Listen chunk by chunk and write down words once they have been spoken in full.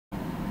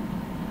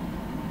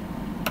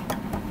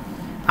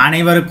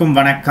அனைவருக்கும்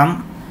வணக்கம்.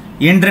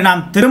 இன்று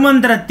நாம்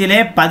திருமந்திரத்திலே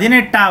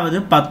 18வது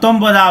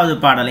 19வது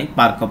பாடலை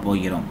பார்க்க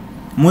போகிறோம்.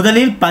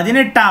 முதலில்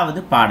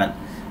 18வது பாடல்.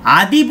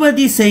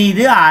 அதிபதி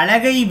செய்து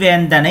அழகை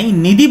வேந்தனை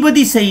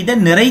நிதிபதி செய்த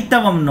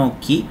நிறைத்தவம்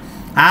நோக்கி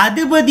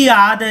அதிபதி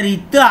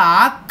ஆதரித்து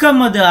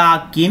ஆக்கமது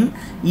ஆக்கின்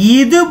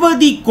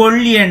இதுபதி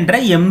கொள் என்ற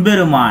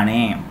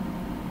எம்பெருமானே.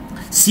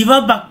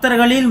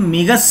 சிவபக்தர்களில்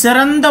மிக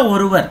சிறந்த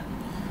ஒருவர்,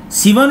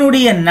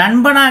 சிவனுடைய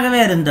நண்பனாகவே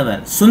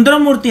இருந்தவர்.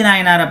 சுந்தரமூர்த்தி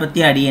நாயனாரை பற்றி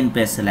அடியேன்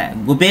பேசலை,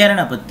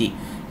 குபேரனை பற்றி.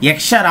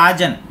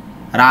 யக்ஷராஜன்,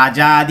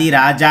 ராஜாதி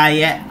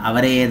ராஜாய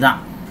அவரே தான்.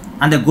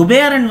 அந்த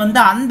குபேரன்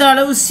அந்த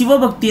அளவு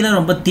சிவபக்தியில்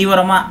ரொம்ப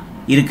தீவிரமாக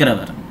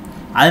இருக்கிறவர்.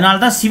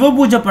 அதனால்தான்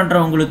சிவபூஜை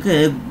பண்ணுறவங்களுக்கு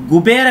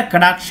குபேர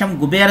கடாட்சம்,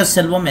 குபேர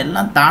செல்வம்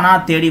எல்லாம்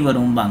தானாக தேடி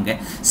வரும்பாங்க.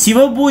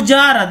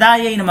 சிவபூஜா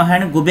ரதாயை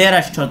நமகன்னு குபேர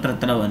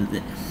அஷ்டோத்திரத்தில்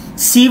வருது.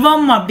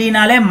 சிவம்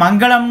அப்படின்னாலே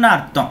மங்களம்னு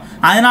அர்த்தம்.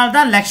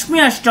 அதனால்தான் லக்ஷ்மி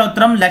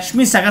அஷ்டோத்திரம்,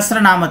 லக்ஷ்மி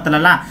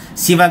சகசிரநாமத்திலலாம்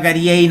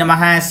சிவகரியை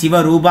நமக,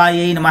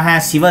 சிவரூபாயை நமக,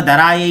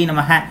 சிவதராயை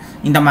நமக,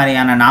 இந்த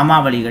மாதிரியான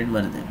நாமாவளிகள்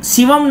வருது.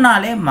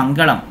 சிவம்னாலே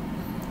மங்களம்.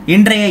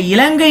 இன்றைய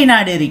இலங்கை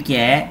நாடு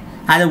இருக்கே,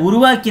 அதை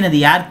உருவாக்கினது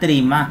யார்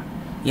தெரியுமா?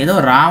 ஏதோ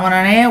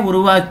ராவணனே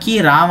உருவாக்கி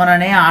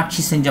ராவணனே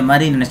ஆட்சி செஞ்ச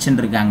மாதிரி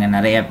நினச்சிட்டு இருக்காங்க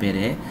நிறைய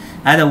பேர்.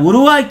 அதை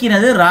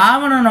உருவாக்கினது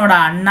ராவணனோட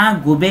அண்ணா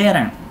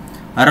குபேரன்.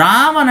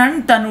 ராவணன்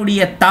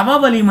தன்னுடைய தவ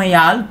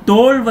வலிமையால்,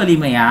 தோல்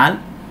வலிமையால்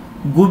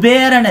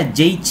குபேரனை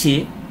ஜெயிச்சு,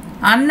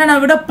 அண்ணனை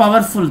விட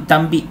பவர்ஃபுல்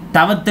தம்பி,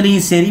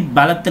 தவத்திலையும் சரி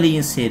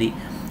பலத்திலையும் சரி,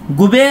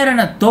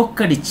 குபேரனை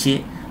தோக்கடிச்சு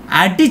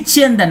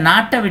அடித்து அந்த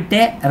நாட்டை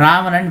விட்டே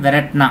ராவணன்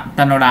விரட்டினான்.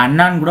 தன்னோட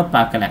அண்ணான்னு கூட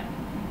பார்க்கல.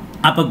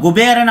 அப்போ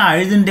குபேரனை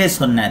அழுதுண்டே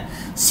சொன்னார்,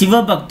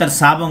 சிவபக்தர்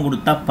சாபம்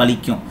கொடுத்தா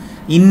பலிக்கும்.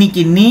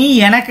 இன்னைக்கு நீ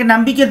எனக்கு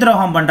நம்பிக்கை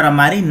துரோகம் பண்ணுற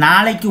மாதிரி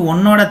நாளைக்கு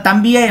உன்னோட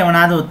தம்பியே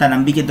எவனாவது ஒருத்த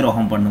நம்பிக்கை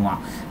துரோகம்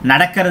பண்ணுவான்.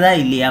 நடக்கிறதா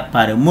இல்லையா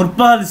பாரு.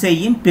 முற்பகல்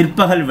செய்யும்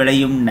பிற்பகல்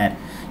விளையும்னர்.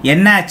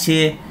 என்னாச்சு?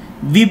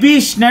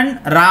 விபீஷ்ணன்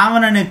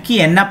ராவணனுக்கு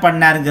என்ன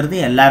பண்ணாருங்கிறது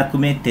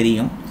எல்லாருக்குமே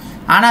தெரியும்.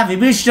 ஆனால்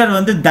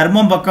விபீஷ்ணர்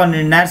தர்மம் பக்கம்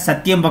நின்னார்,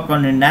 சத்தியம்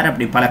பக்கம் நின்னார்.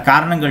 அப்படி பல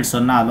காரணங்கள்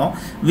சொன்னாலும்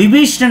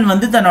விபீஷ்ணன்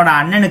தன்னோட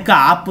அண்ணனுக்கு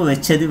ஆப்பு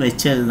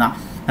வச்சது தான்.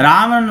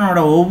 ராவணனோட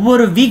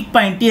ஒவ்வொரு வீக்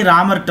பாயிண்ட்டையும்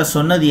ராமர்கிட்ட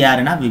சொன்னது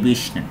யாருன்னா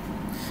விபீஷ்ணன்.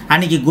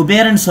 அன்னைக்கு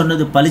குபேரன்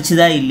சொன்னது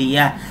பலிச்சுதா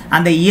இல்லையா?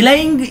 அந்த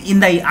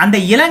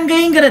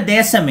இலங்கைங்கிற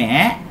தேசமே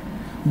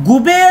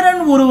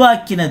குபேரன்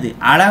உருவாக்கினது,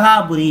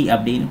 அழகாபுரி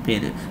அப்படின்னு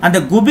பேர். அந்த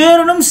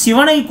குபேரனும்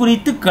சிவனை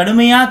குறித்து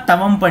கடுமையாக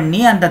தவம்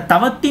பண்ணி அந்த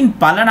தவத்தின்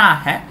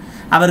பலனாக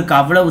அவருக்கு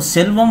அவ்வளவு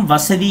செல்வம்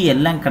வசதி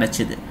எல்லாம்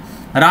கிடைச்சிது.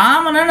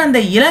 ராவணன்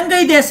அந்த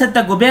இலங்கை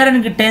தேசத்தை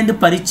குபேரன்கிட்டேருந்து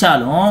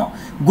பறித்தாலும்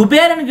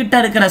குபேரன்கிட்ட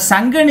இருக்கிற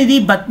சங்கநிதி,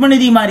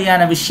 பத்மநிதி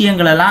மாதிரியான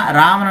விஷயங்களெல்லாம்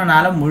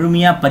ராவணனால்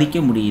முழுமையாக பறிக்க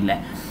முடியல.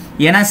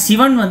 ஏன்னா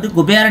சிவன்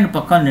குபேரன்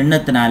பக்கம்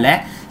நின்னதுனால,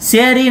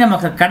 சரி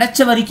நமக்கு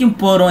கிடைச்ச வரைக்கும்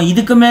போகிறோம்,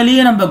 இதுக்கு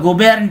மேலேயும் நம்ம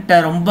குபேரன்கிட்ட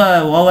ரொம்ப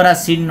ஓவராக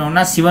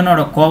சீனோன்னா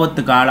சிவனோட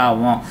கோபத்துக்கு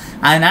ஆளாகும்.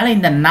 அதனால்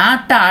இந்த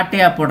நாட்டை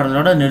ஆட்டையாக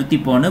போடுறதோட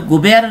நிறுத்திப்போன்னு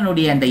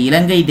குபேரனுடைய அந்த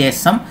இலங்கை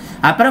தேசம்,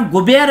 அப்புறம்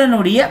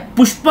குபேரனுடைய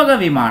புஷ்பக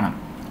விமானம்,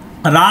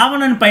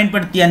 ராவணன்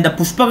பயன்படுத்திய அந்த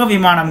புஷ்பக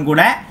விமானம்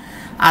கூட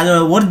அதை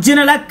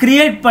ஒரிஜினலாக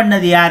கிரியேட்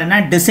பண்ணது யாருன்னா,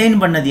 டிசைன்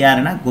பண்ணது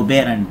யாருன்னா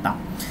குபேரன் தான்.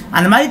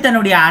 அந்த மாதிரி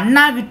தன்னுடைய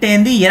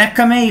அண்ணாகிட்டேருந்து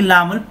இரக்கமே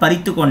இல்லாமல்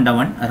பறித்து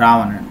கொண்டவன்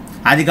ராவணன்.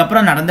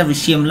 அதுக்கப்புறம் நடந்த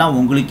விஷயம்லாம்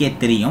உங்களுக்கே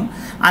தெரியும்.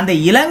 அந்த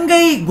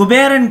இலங்கை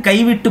குபேரன்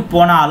கைவிட்டு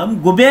போனாலும்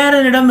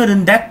குபேரனிடம்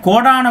இருந்த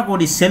கோடான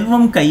கோடி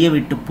செல்வம் கையை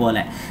விட்டு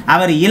போல.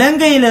 அவர்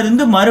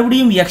இலங்கையிலிருந்து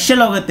மறுபடியும்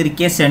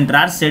யக்ஷலோகத்திற்கே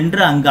சென்றார்,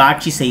 சென்று அங்கு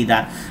ஆட்சி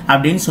செய்தார்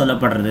அப்படின்னு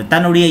சொல்லப்படுறது.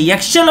 தன்னுடைய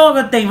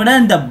யக்ஷலோகத்தை விட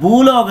இந்த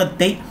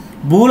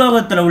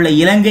பூலோகத்தில் உள்ள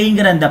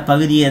இலங்கைங்கிற அந்த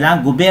பகுதியை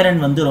தான்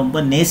குபேரன் ரொம்ப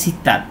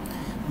நேசித்தார்.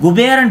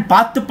 குபேரன்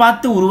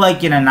பார்த்து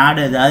உருவாக்கின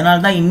நாடு அது.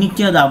 அதனால தான்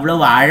இன்றைக்கும் அது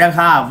அவ்வளவு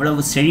அழகாக,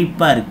 அவ்வளவு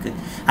செழிப்பாக இருக்குது.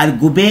 அது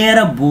குபேர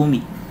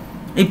பூமி.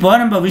 இப்போ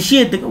நம்ம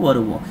விஷயத்துக்கு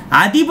வருவோம்.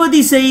 அதிபதி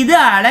செய்து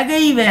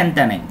அழகை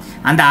வேந்தனை,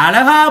 அந்த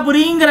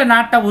அழகாபுரிங்கிற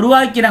நாட்டை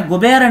உருவாக்கின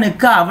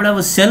குபேரனுக்கு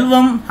அவ்வளவு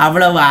செல்வம்,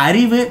 அவ்வளவு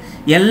அறிவு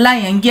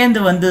எல்லாம்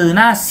எங்கேருந்து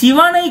வந்ததுன்னா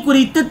சிவனை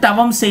குறித்து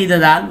தவம்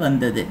செய்ததால்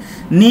வந்தது.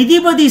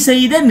 நிதிபதி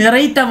செய்த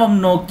நிறைத்தவம்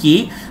நோக்கி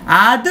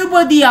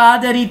அதுபதி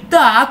ஆதரித்து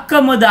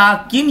ஆக்கமது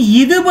ஆக்கின்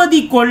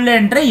இதுபதி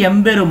கொள்ளென்ற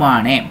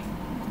எம்பெருமானே.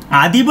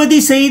 அதிபதி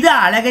செய்த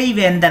அழகை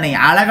வேந்தனை,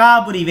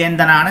 அழகாபுரி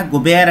வேந்தனான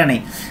குபேரனை,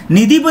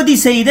 நிதிபதி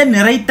செய்த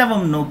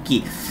நிறைத்தவம் நோக்கி,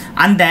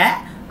 அந்த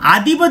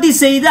அதிபதி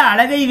செய்த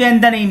அழகை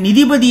வேந்தனை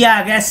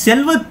நிதிபதியாக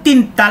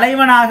செல்வத்தின்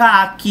தலைவனாக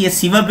ஆக்கிய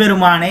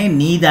சிவபெருமானே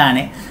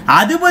நீதானே.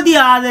 அதுபதி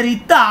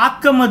ஆதரித்து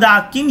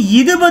ஆக்கமதாக்கின்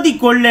இதுபதி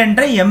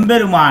கொள்ளென்ற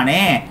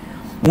எம்பெருமானே.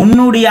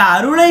 உன்னுடைய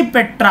அருளை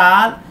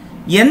பெற்றால்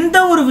எந்த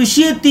ஒரு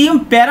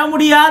விஷயத்தையும் பெற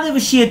முடியாத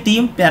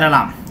விஷயத்தையும்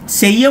பெறலாம்,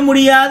 செய்ய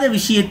முடியாத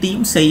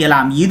விஷயத்தையும்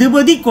செய்யலாம்.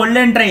 இதுபதி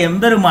கொள்ளென்ற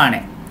எம்பெருமானே.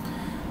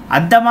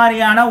 அந்த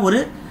மாதிரியான ஒரு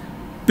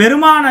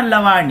பெருமான்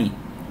அல்லவா நீ?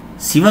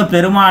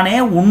 சிவபெருமானே,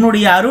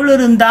 உன்னுடைய அருள்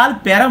இருந்தால்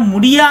பெற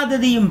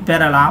முடியாததையும்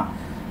பெறலாம்,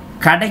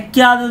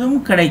 கிடைக்காததும்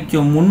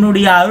கிடைக்கும்.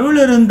 உன்னுடைய அருள்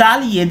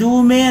இருந்தால்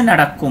எதுவுமே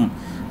நடக்கும்.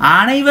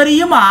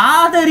 அனைவரையும்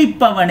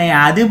ஆதரிப்பவனே,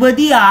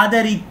 அதுபதி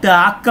ஆதரித்து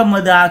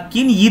ஆக்கமது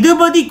ஆக்கின்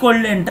இதுபதி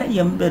கொள்ளென்ற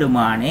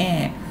எம்பெருமானே.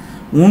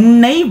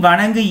 உன்னை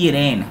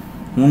வணங்குகிறேன்,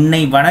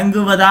 உன்னை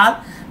வணங்குவதால்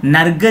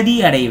நற்கதி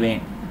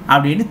அடைவேன்.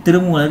 அப்படின்னு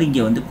திருமூலர்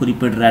இங்கே வந்து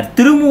குறிப்பிடுறார்.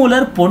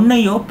 திருமூலர்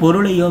பொன்னையோ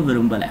பொருளையோ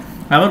விரும்பலை.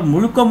 அவர்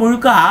முழுக்க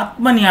முழுக்க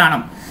ஆத்ம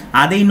ஞானம்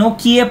அதை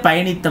நோக்கியே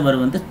பயணித்தவர்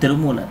வந்து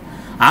திருமூலர்.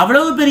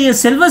 அவ்வளவு பெரிய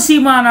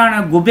செல்வசீமானான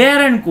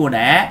குபேரன் கூட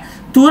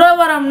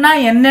துறவரம்னா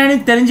என்னன்னு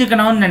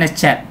தெரிஞ்சுக்கணும்னு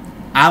நினைச்சார்.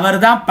 அவர்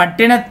தான்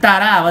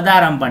பட்டினத்தார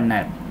அவதாரம்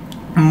பண்ணார்.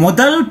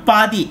 முதல்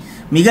பாதி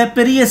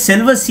மிகப்பெரிய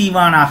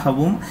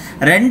செல்வசீமானாகவும்,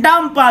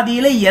 ரெண்டாம்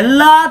பாதியில்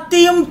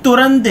எல்லாத்தையும்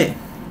துறந்து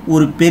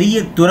ஒரு பெரிய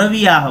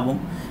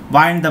துறவியாகவும்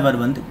வாழ்ந்தவர்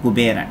வந்து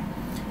குபேரன்.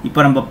 இப்போ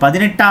நம்ம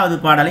 18வது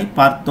பாடலை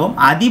பார்த்தோம்.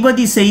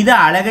 அதிபதி செய்த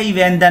அழகை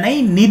வேந்தனை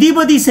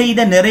நிதிபதி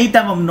செய்த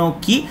நிறைத்தவம்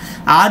நோக்கி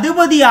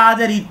அதுபதி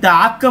ஆதரித்த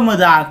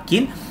ஆக்கமது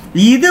ஆக்கின்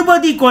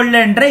இதுபதி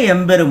கொள்ளென்ற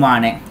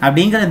எம்பெருமானே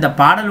அப்படிங்கிற இந்த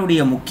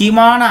பாடலுடைய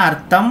முக்கியமான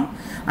அர்த்தம்,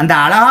 அந்த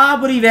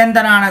அழகாபுரி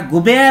வேந்தனான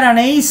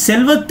குபேரனை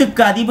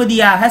செல்வத்துக்கு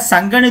அதிபதியாக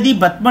சங்கநிதி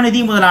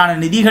பத்மநிதி முதலான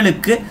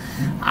நிதிகளுக்கு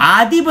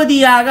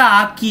அதிபதியாக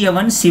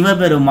ஆக்கியவன்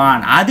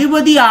சிவபெருமான்.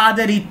 அதிபதி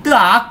ஆதரித்து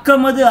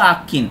ஆக்கமது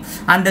ஆக்கின்,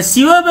 அந்த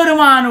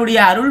சிவபெருமானுடைய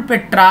அருள்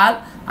பெற்றால்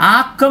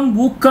ஆக்கம்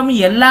ஊக்கம்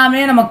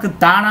எல்லாமே நமக்கு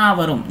தானா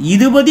வரும்.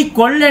 இதுபதி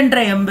கொள்ளென்ற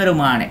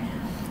எம்பெருமானே.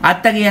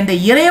 அத்தகைய அந்த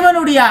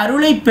இறைவனுடைய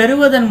அருளை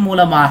பெறுவதன்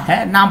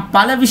மூலமாக நாம்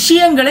பல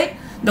விஷயங்களை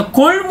இந்த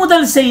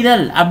கொள்முதல்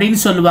செய்தல் அப்படின்னு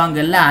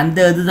சொல்லுவாங்கல்ல, அந்த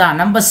இதுதான்.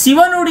 நம்ம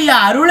சிவனுடைய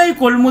அருளை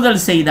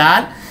கொள்முதல்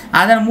செய்தால்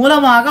அதன்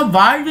மூலமாக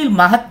வாழ்வில்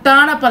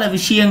மகத்தான பல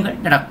விஷயங்கள்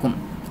நடக்கும்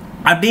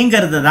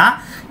அப்படிங்கிறது தான்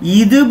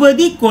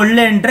இதுபதி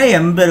கொள்ளென்ற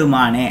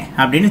எம்பெருமானே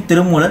அப்படின்னு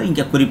திருமூலர்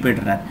இங்கே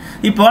குறிப்பிடுறார்.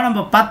 இப்போ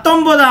நம்ம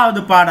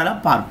 19வது பாடலை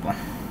பார்ப்போம்.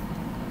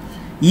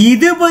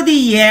 இதுபதி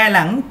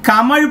ஏலங்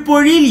கமல்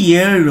பொழில்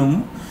ஏழும்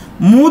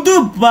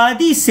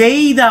முதுபதி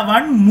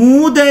செய்தவன்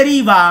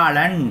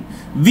மூதறிவாளன்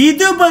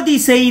விதுபதி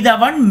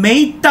செய்தவன்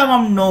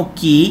மெய்த்தவம்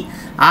நோக்கி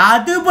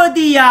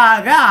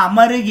அதுபதியாக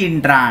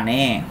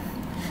அமருகின்றானே.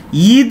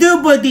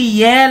 இதுபதி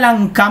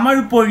ஏலங்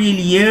கமல்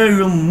பொழில்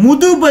ஏழும்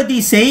முதுபதி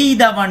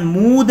செய்தவன்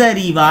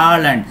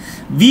மூதறிவாளன்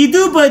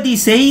விதுபதி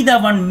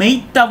செய்தவன்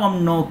மெய்த்தவம்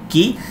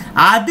நோக்கி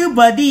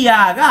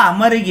அதுபதியாக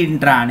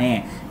அமருகின்றானே.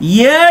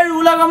 7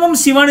 உலகமும்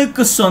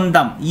சிவனுக்கு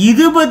சொந்தம்.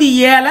 இதுபதி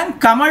ஏலங்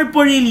கமல்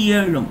பொழில்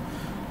ஏழும்,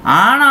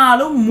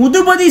 ஆனாலும்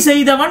முதுபதி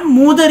செய்தவன்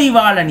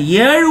மூதறிவாளன்.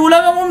 7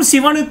 உலகமும்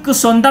சிவனுக்கு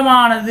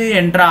சொந்தமானது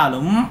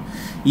என்றாலும்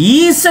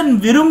ஈசன்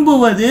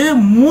விரும்புவது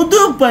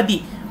முதுபதி.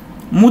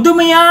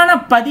 முதுமையான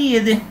பதி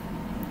எது?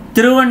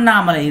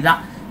 திருவண்ணாமலை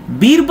தான்.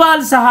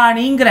 பீர்பால்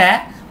சஹானிங்கிற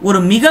ஒரு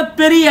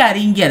மிகப்பெரிய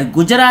அறிஞர்,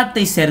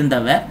 குஜராத்தை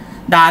சேர்ந்தவர்.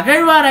 இந்த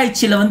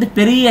அகழ்வாராய்ச்சியில் வந்து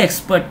பெரிய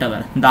எக்ஸ்பர்ட்.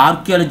 அவர் இந்த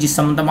ஆர்கியாலஜி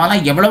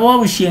சம்மந்தமாலாம் எவ்வளவோ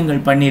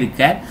விஷயங்கள்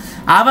பண்ணியிருக்கார்.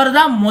 அவர்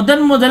தான்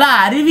முதல்ல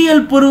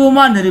அறிவியல்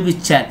பூர்வமாக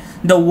நிரூபித்தார்.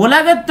 இந்த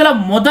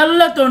உலகத்தில்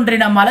முதல்ல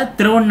தோன்றின மலை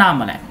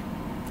திருவண்ணாமலை.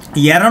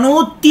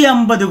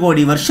 250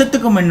 கோடி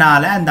வருஷத்துக்கு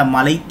முன்னால் அந்த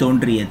மலை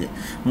தோன்றியது.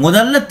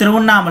 முதல்ல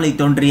திருவண்ணாமலை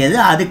தோன்றியது,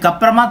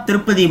 அதுக்கப்புறமா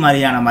திருப்பதி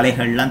மாதிரியான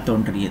மலைகள்லாம்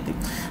தோன்றியது.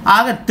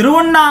 ஆக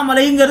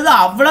திருவண்ணாமலைங்கிறது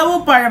அவ்வளவு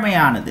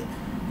பழமையானது.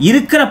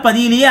 இருக்கிற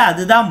பதியிலேயே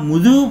அதுதான்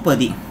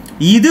முதுபதி.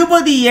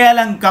 இதுபதி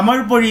ஏலங்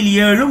கமல் பொழில்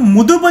ஏழும்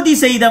முதுபதி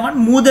செய்தவன்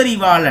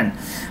மூதறிவாளன்.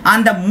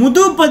 அந்த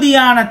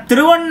முதுபதியான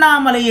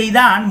திருவண்ணாமலையை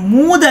தான்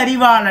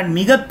மூதறிவாளன்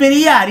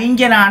மிகப்பெரிய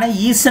அறிஞனான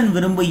ஈசன்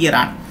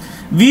விரும்புகிறான்.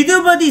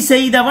 விதுபதி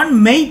செய்தவன்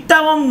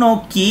மெய்த்தவம்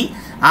நோக்கி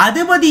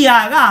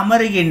அதுபதியாக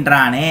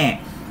அமருகின்றானே.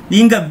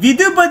 இங்க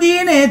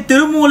விதுபதின்னு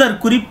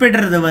திருமூலர்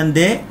குறிப்பிடுறது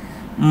வந்து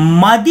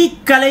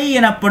மதிக்கலை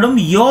எனப்படும்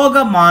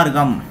யோக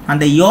மார்க்கம்.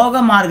 அந்த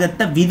யோக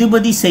மார்க்கத்தை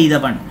விதுபதி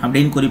செய்தவன்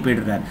அப்படின்னு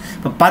குறிப்பிடுறார்.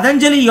 இப்போ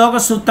பதஞ்சலி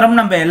யோக சூத்திரம்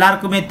நம்ம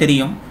எல்லாருக்குமே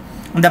தெரியும்.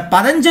 இந்த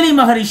பதஞ்சலி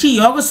மகரிஷி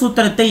யோக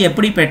சூத்திரத்தை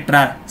எப்படி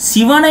பெற்றார்?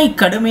 சிவனை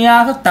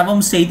கடுமையாக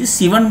தவம் செய்து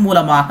சிவன்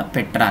மூலமாக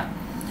பெற்றார்.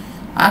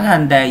 ஆக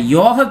அந்த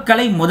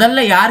யோகக்கலை முதல்ல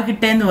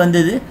யார்கிட்டேருந்து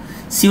வந்தது?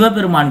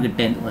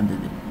 சிவபெருமான்கிட்டேருந்து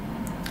வந்தது.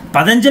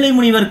 பதஞ்சலி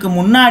முனிவருக்கு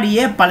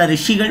முன்னாடியே பல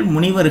ரிஷிகள்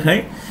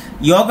முனிவர்கள்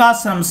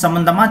யோகாசனம்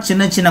சம்பந்தமாக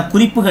சின்ன சின்ன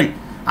குறிப்புகள்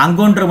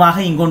அங்கொன்றுமாக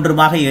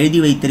இங்கொன்றுமாக எழுதி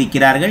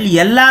வைத்திருக்கிறார்கள்.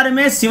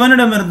 எல்லாருமே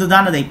சிவனிடமிருந்து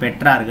தான் அதை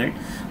பெற்றார்கள்.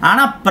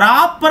 ஆனால்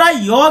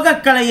ப்ராப்பராக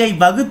யோகக்கலையை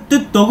வகுத்து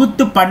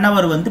தொகுத்து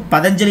பண்ணவர் வந்து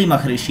பதஞ்சலி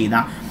மகரிஷி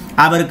தான்.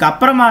 அவருக்கு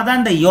அப்புறமா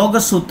தான் இந்த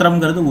யோக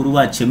சூத்திரம்ங்கிறது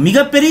உருவாச்சு.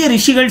 மிகப்பெரிய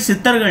ரிஷிகள்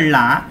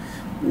சித்தர்கள்லாம்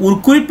ஒரு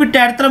குறிப்பிட்ட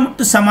இடத்துல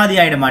மட்டும் சமாதி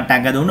ஆகிட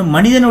மாட்டாங்க. அது ஒன்றும்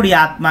மனிதனுடைய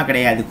ஆத்மா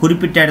கிடையாது.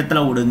 குறிப்பிட்ட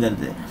இடத்துல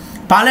விடுங்கிறது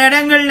பல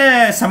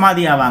இடங்களில்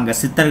சமாதி ஆவாங்க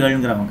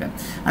சித்தர்கள்ங்கிறவங்க.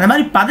 அந்த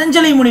மாதிரி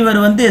பதஞ்சலி முனிவர்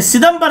வந்து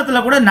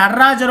சிதம்பரத்தில் கூட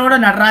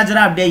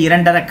நடராஜராக அப்படியே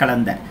 2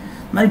 கலந்தார்.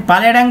 அது மாதிரி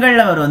பல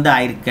இடங்களில் அவர் வந்து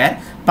ஆயிருக்கார்.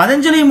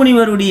 பதஞ்சலி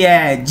முனிவருடைய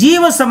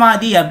ஜீவ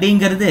சமாதி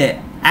அப்படிங்கிறது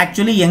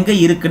ஆக்சுவலி எங்கே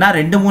இருக்குன்னா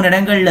 2-3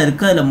 இடங்களில்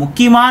இருக்குது. அதில்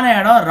முக்கியமான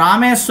இடம்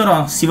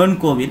ராமேஸ்வரம் சிவன்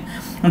கோவில்.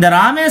 இந்த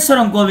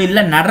ராமேஸ்வரம்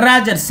கோவிலில்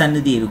நடராஜர்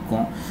சன்னதி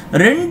இருக்கும்.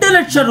 2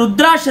 லட்சம்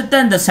ருத்ராட்சத்தை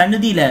அந்த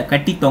சன்னதியில்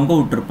கட்டி தொங்க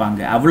விட்டுருப்பாங்க.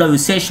 அவ்வளோ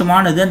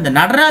விசேஷமானது. அந்த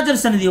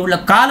நடராஜர் சன்னதி உள்ள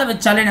காலை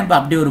வச்சாலே நம்ம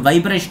அப்படி ஒரு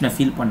வைப்ரேஷனை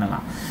ஃபீல்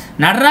பண்ணலாம்.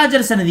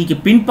 நடராஜர் சன்னதிக்கு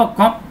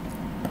பின்பக்கம்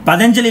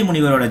பதஞ்சலி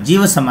முனிவரோட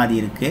ஜீவ சமாதி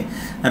இருக்குது.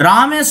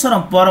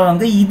 ராமேஸ்வரம்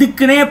போகிறவங்க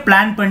இதுக்குன்னே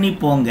பிளான் பண்ணி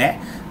போங்க.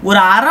 ஒரு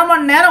அரை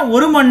மணி நேரம்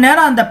 1 மணி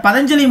நேரம் அந்த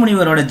பதஞ்சலி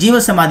முனிவரோட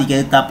ஜீவசமாதிக்கு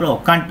எதிர்த்தாப்புல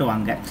உட்காந்துட்டு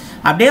வாங்க.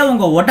 அப்படியே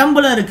உங்கள்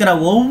உடம்புல இருக்கிற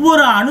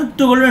ஒவ்வொரு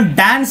அணுத்துகளும்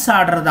டான்ஸ்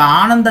ஆடுறது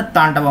ஆனந்த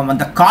தாண்டவம்,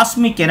 அந்த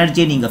காஸ்மிக்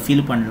எனர்ஜியை நீங்கள்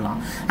ஃபீல் பண்ணலாம்.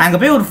 அங்கே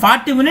போய் ஒரு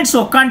 40 மினிட்ஸ்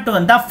உட்காந்துட்டு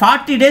வந்தால்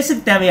 40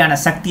 டேஸுக்கு தேவையான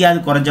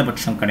சக்தியாவது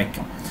குறைஞ்சபட்சம்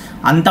கிடைக்கும்.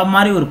 அந்த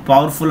மாதிரி ஒரு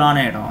பவர்ஃபுல்லான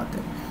இடம் அது.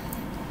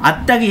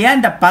 அத்தகைய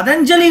இந்த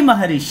பதஞ்சலி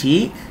மகரிஷி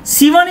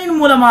சிவனின்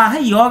மூலமாக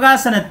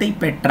யோகாசனத்தை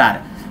பெற்றார்.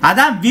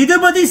 அதான்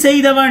விதுபதி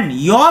செய்தவன்,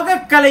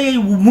 யோகக்கலையை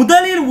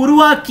முதலில்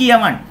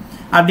உருவாக்கியவன்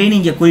அப்படின்னு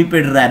இங்கே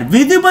குறிப்பிடுறார்.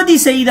 விதுபதி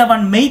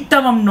செய்தவன்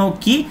மெய்த்தவம்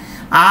நோக்கி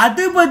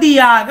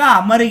அதிபதியாக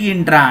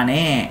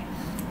அமருகின்றானே.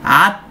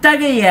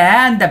 அத்தகைய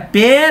அந்த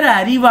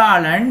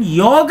பேரறிவாளன்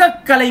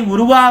யோகக்கலை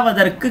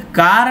உருவாவதற்கு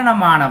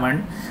காரணமானவன்.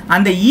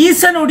 அந்த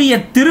ஈசனுடைய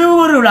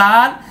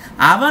திருவருளால்,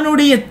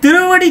 அவனுடைய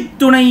திருவடி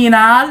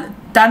துணையினால்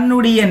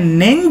தன்னுடைய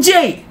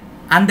நெஞ்சை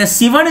அந்த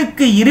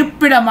சிவனுக்கு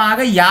இருப்பிடமாக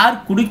யார்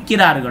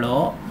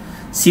கொடுக்கிறார்களோ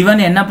சிவன்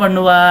என்ன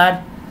பண்ணுவார்?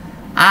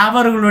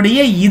 அவர்களுடைய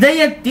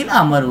இதயத்தில்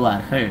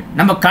அமருவார்கள்.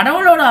 நம்ம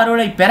கடவுளோட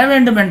அருளை பெற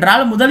வேண்டும்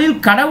என்றால் முதலில்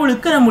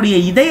கடவுளுக்கு நம்முடைய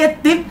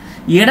இதயத்தில்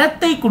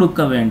இடத்தை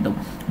கொடுக்க வேண்டும்.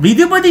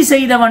 விதுபதி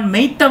செய்தவன்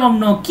மெய்த்தவம்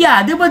நோக்கி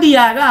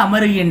அதிபதியாக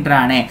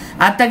அமருகின்றானே.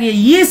 அத்தகைய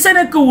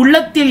ஈசனுக்கு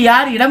உள்ளத்தில்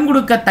யார் இடம்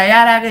கொடுக்க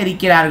தயாராக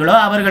இருக்கிறார்களோ,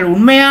 அவர்கள்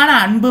உண்மையான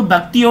அன்பு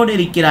பக்தியோடு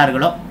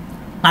இருக்கிறார்களோ,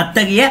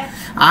 அத்தகைய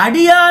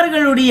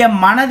அடியார்களுடைய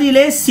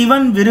மனதிலே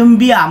சிவன்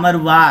விரும்பி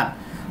அமர்வார்.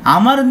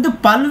 அமர்ந்து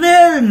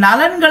பல்வேறு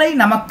நலன்களை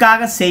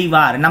நமக்காக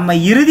செய்வார். நம்ம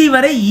இறுதி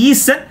வரை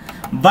ஈசன்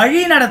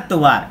வழி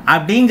நடத்துவார்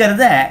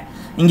அப்படிங்கிறத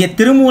இங்கே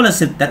திருமூல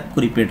சித்தர்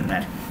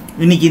குறிப்பிடுறார்.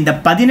 இன்னைக்கு இந்த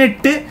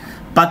 18,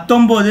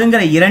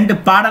 19ங்கிற 2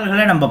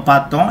 பாடல்களை நம்ம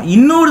பார்த்தோம்.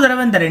 இன்னொரு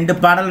தடவை இந்த 2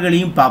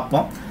 பாடல்களையும்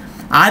பார்ப்போம்.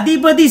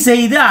 அதிபதி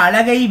செய்து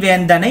அழகை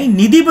வேந்தனை,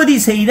 நிதிபதி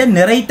செய்த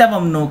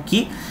நிறைத்தவம் நோக்கி,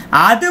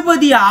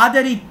 அதுபதி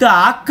ஆதரித்து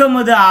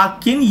ஆக்கமது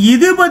ஆக்கின்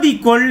இதுபதி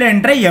கொள்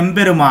என்ற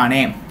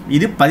எம்பெருமானே.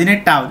 இது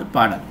 18வது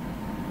பாடல்.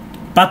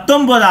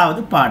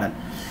 19வது பாடல்.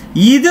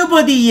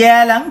 இதுபதி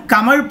ஏலங்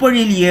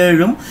கமழ்பொழில்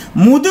ஏழும்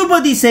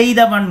முதுபதி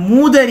செய்தவன்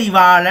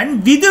மூதறிவாளன்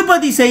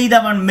விதுபதி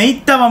செய்தவன்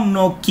மெய்த்தவம்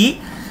நோக்கி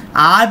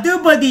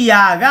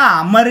அதுபதியாக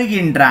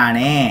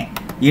அமருகின்றானே.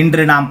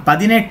 இன்று நாம்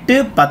 18,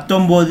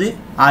 19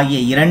 ஆகிய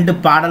 2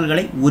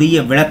 பாடல்களை உரிய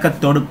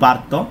விளக்கத்தோடு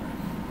பார்த்தோம்.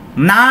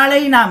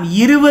 நாளை நாம்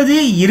 20,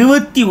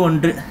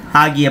 21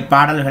 ஆகிய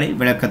பாடல்களை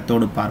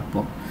விளக்கத்தோடு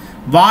பார்ப்போம்.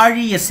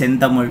 வாழிய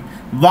செந்தமிழ்,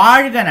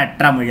 வாழ்க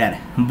நற்றமிழர்,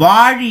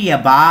 வாழிய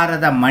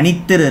பாரத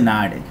மணித்திரு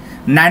நாடு.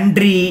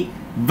 நன்றி,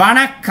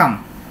 வணக்கம்.